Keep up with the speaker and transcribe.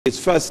It's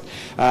first,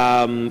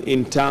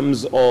 in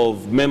terms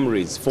of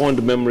memories,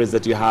 fond memories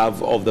that you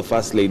have of the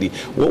First Lady.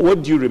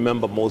 What do you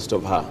remember most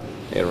of her,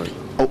 Aaron?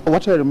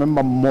 What I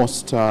remember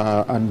most,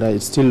 and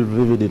it's still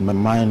vivid in my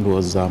mind,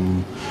 was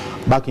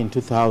back in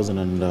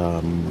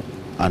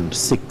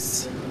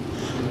 2006,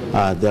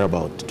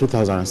 thereabout,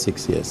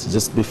 2006, yes,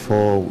 just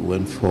before we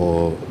went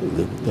for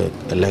the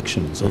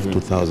elections of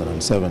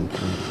 2007.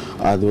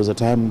 There was a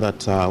time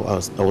that I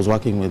was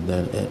working with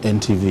the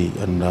NTV,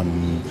 and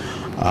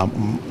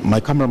my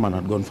cameraman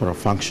had gone for a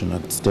function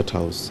at State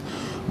House.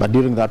 But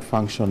during that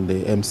function,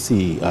 the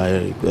MC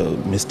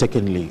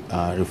mistakenly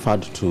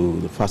referred to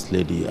the First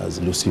Lady as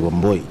Lucy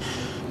Wambui.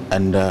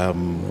 And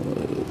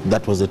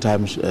that was the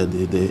time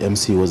the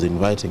MC was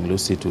inviting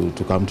Lucy to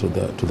come to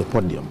the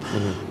podium.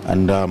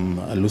 And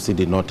Lucy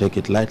did not take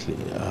it lightly.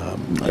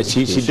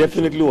 She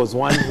definitely was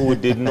one who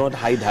did not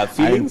hide her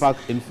feelings.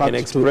 In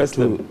fact,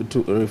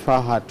 to refer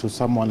her to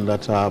someone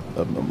that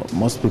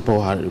most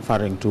people are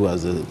referring to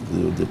as the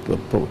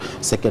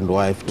second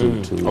wife.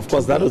 Of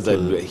course, that was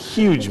a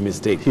huge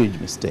mistake. Huge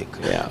mistake.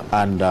 Yeah.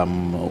 And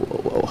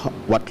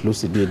what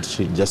Lucy did,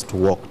 she just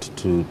walked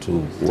to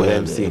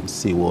where the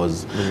MC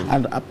was.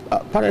 And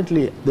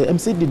apparently, the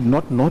MC did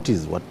not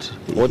notice what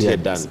he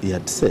had done. He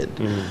had said.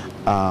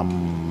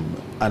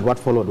 And what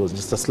followed was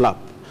just a slap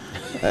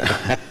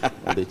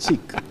on the cheek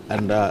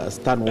and a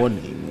stern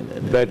warning.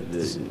 But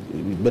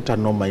you better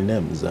know my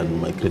names and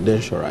my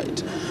credential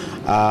right.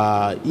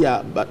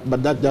 Yeah,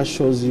 but that just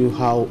shows you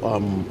how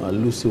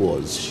Lucy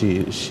was.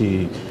 She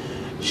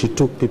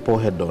took people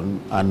head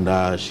on,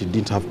 and she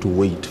didn't have to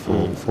wait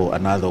for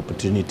another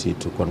opportunity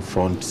to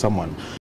confront someone.